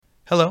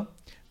Hello.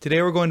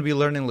 Today we're going to be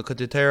learning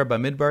Likkutei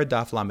Bamidbar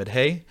Daf Lamed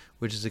Hey,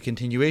 which is a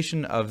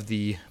continuation of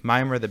the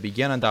Maimer that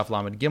began on Daf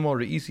Lamed Gimel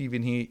Re'isi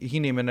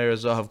V'hine Menera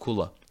Zahav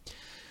Kula.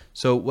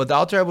 So what the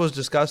Alter Rebbe was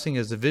discussing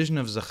is the vision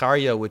of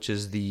Zechariah, which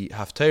is the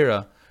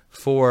Haftarah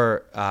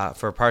for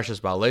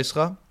Parshas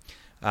Behaaloscha,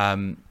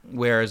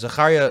 where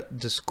Zechariah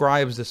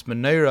describes this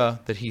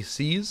menorah that he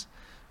sees,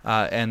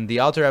 and the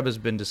Alter Rebbe has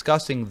been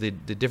discussing the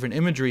different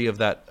imagery of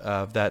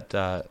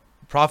that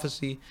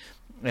prophecy,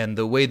 and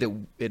the way that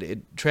it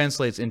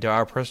translates into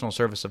our personal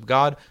service of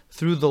God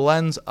through the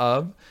lens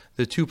of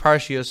the two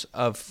Parshas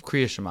of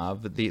Kriya Shema,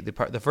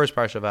 the first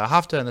Parsha of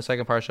Hafta and the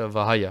second Parsha of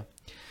Vahaya.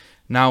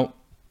 Now,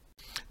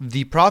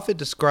 the prophet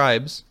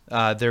describes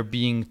there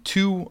being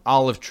two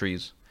olive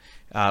trees,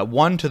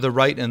 one to the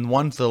right and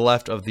one to the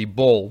left of the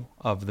bowl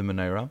of the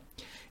menorah.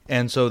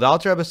 And so the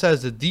Alter Rebbe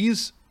says that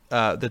these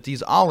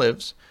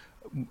olives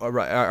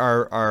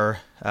are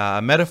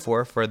a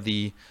metaphor for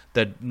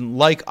that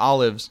like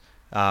olives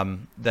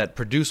that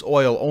produce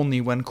oil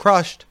only when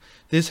crushed.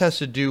 This has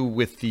to do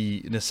with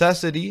the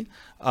necessity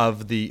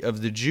of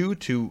the Jew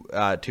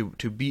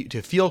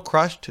to feel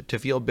crushed, to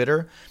feel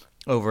bitter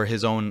over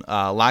his own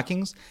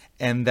lackings,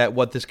 and that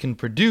what this can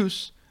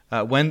produce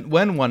when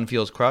one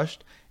feels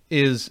crushed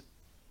is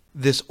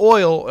this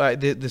oil,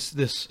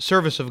 this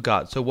service of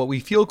God. So what we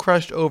feel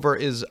crushed over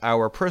is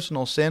our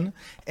personal sin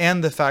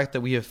and the fact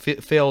that we have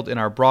failed in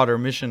our broader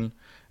mission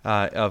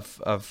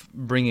of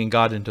bringing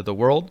God into the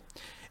world.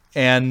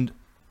 And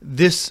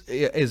this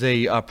is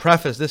a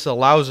preface. This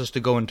allows us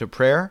to go into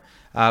prayer,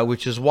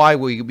 which is why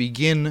we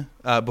begin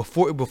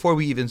before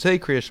we even say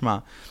Kriya Shema,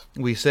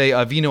 we say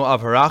Avinu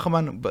Av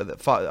Harachaman,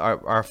 but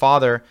our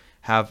Father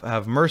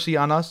have mercy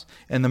on us.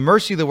 And the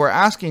mercy that we're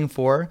asking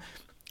for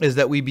is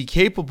that we be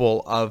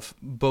capable of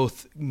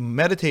both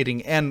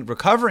meditating and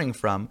recovering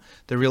from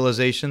the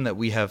realization that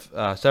we have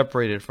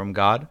separated from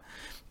God,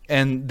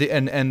 and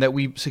that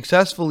we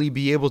successfully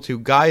be able to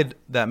guide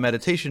that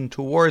meditation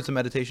towards the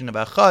meditation of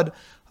Echad,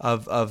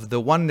 of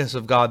the oneness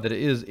of God that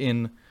is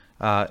in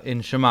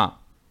Shema.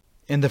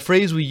 And the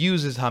phrase we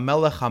use is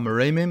Hamelech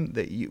HaMereimim,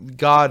 that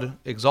God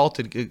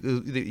exalted,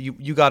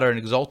 you God are an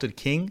exalted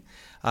king,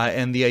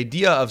 and the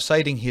idea of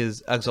citing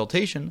his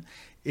exaltation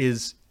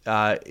is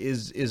a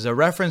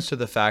reference to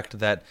the fact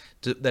that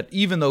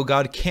even though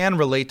God can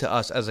relate to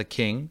us as a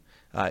king,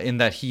 in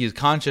that he is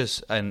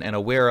conscious and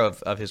aware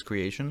of his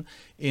creation,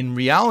 in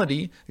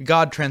reality,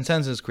 God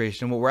transcends his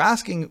creation. What we're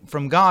asking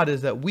from God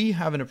is that we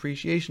have an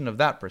appreciation of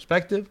that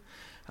perspective,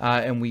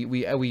 and we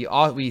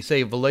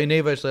say V'lo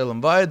nevash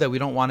le'olam va'ed, that we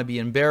don't want to be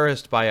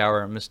embarrassed by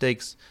our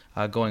mistakes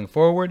going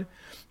forward,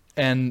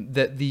 and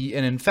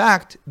in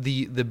fact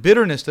the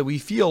bitterness that we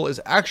feel is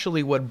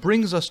actually what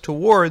brings us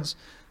towards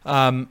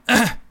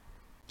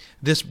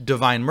this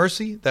divine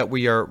mercy that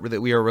we are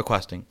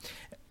requesting.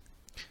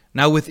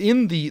 Now,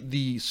 within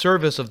the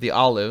service of the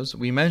olives,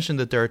 we mentioned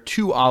that there are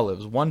two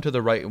olives, one to the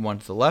right and one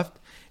to the left.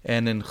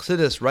 And in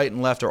Chassidus, right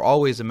and left are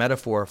always a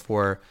metaphor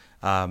for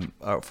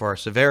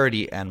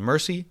severity and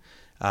mercy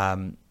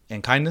and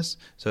kindness.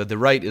 So the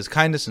right is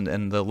kindness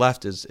and the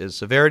left is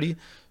severity.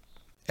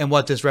 And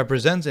what this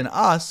represents in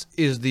us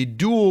is the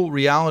dual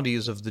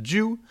realities of the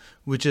Jew,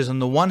 which is on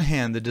the one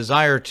hand the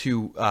desire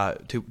to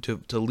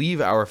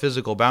leave our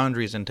physical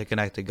boundaries and to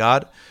connect to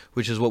God,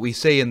 which is what we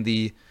say in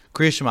the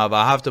Kriya Shema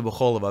V'ahavta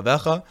b'chol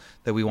levavecha,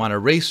 that we want to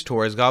race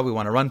towards God, we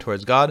want to run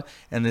towards God.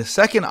 And the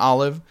second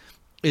olive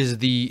is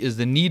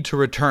the need to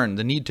return,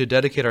 the need to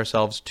dedicate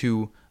ourselves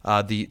to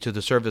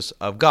the service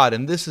of God.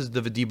 And this is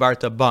the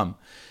V'dibarta Bam,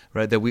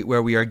 right?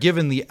 Where we are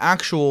given the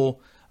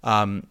actual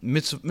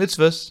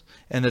mitzvahs,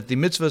 and that the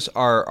mitzvahs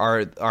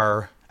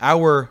are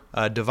our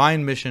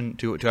divine mission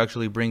to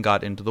actually bring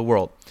God into the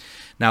world.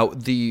 Now,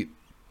 the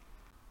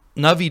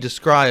Navi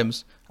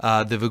describes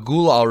the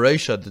Vegula al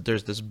Reisha, that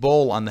there's this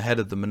bowl on the head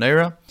of the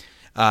menorah,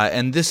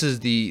 and this is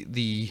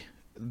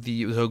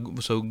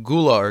so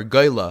Gula or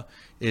Gaila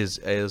is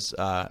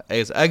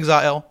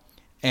exile,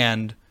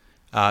 and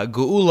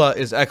Geula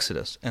is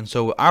Exodus. And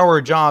so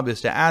our job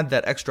is to add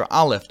that extra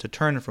aleph to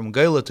turn from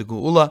Gaila to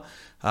Geula,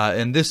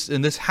 and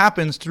this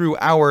happens through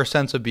our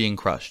sense of being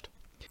crushed.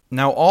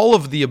 Now, all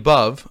of the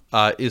above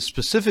is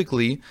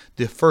specifically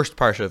the first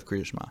Parsha of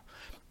Kriya Shema,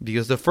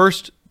 because the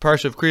first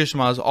Parsha of Kriya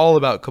Shema is all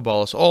about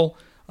Kabbalas Ol,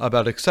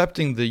 about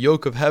accepting the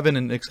yoke of heaven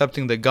and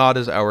accepting that God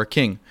is our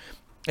king,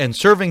 and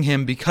serving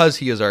him because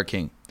he is our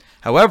king.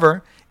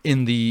 However,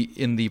 in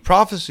the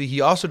prophecy,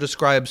 he also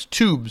describes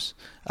tubes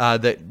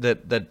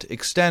that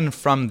extend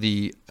from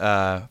the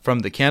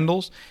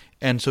candles,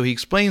 and so he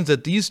explains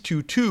that these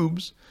two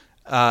tubes,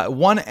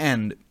 one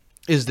end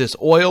is this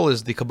oil,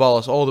 is the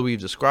Kabbalas Ol that we've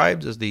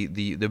described, is the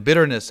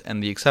bitterness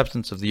and the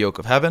acceptance of the yoke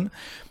of heaven,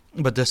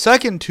 but the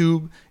second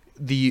tube,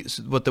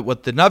 what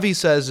the Navi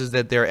says is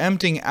that they're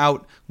emptying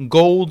out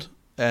gold,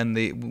 and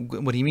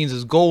what he means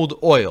is gold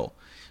oil.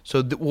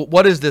 So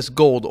what is this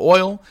gold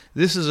oil?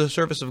 This is a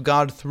service of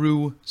God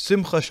through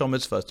simcha shel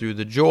mitzvah, through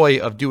the joy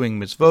of doing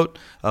mitzvot,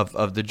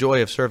 of the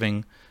joy of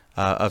serving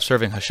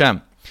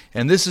Hashem.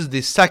 And this is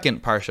the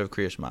second parsha of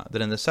Kriya Shema.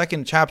 That in the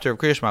second chapter of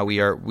Kriya Shema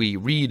we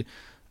read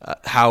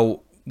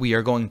how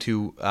we're going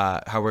to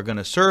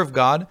serve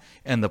God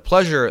and the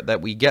pleasure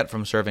that we get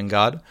from serving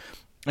God,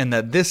 and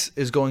that this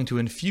is going to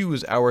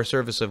infuse our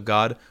service of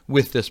God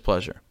with this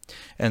pleasure.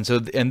 And so,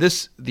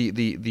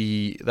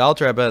 the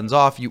Alter Rebbe ends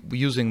off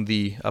using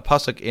the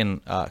pasuk in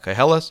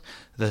Koheles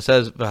that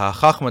says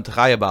 "V'hachachma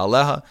techaya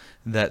ba'aleha,"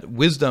 that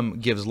wisdom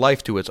gives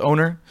life to its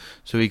owner.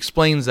 So he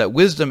explains that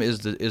wisdom is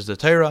the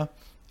Torah,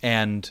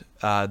 and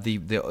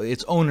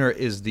its owner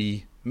is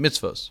the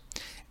mitzvos.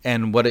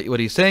 And what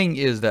he's saying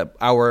is that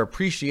our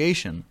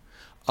appreciation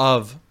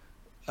of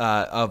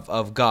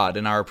God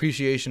and our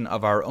appreciation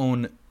of our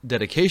own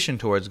dedication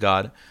towards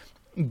God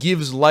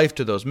gives life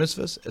to those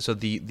mitzvahs. So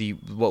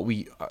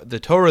the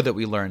Torah that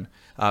we learn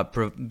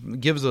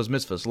gives those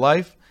mitzvahs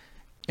life,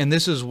 and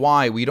this is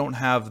why we don't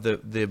have the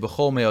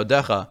B'chol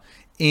Me'odecha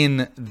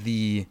in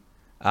the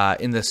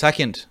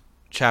second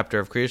chapter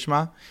of Kriyat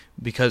Shema,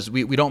 because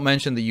we don't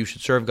mention that you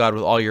should serve God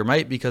with all your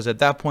might, because at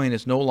that point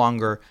it's no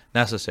longer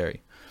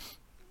necessary.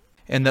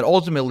 And that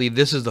ultimately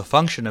this is the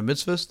function of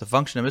mitzvahs. The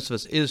function of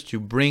mitzvahs is to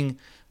bring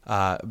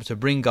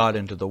God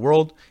into the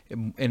world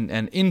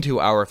and into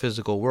our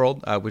physical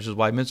world, which is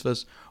why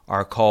mitzvahs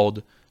are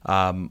called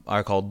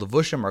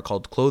levushim, are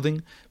called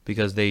clothing,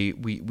 because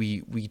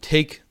we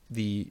take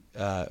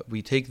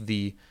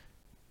the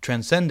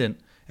transcendent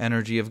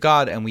energy of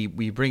God and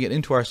we bring it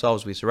into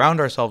ourselves, we surround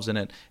ourselves in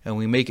it, and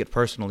we make it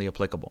personally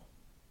applicable.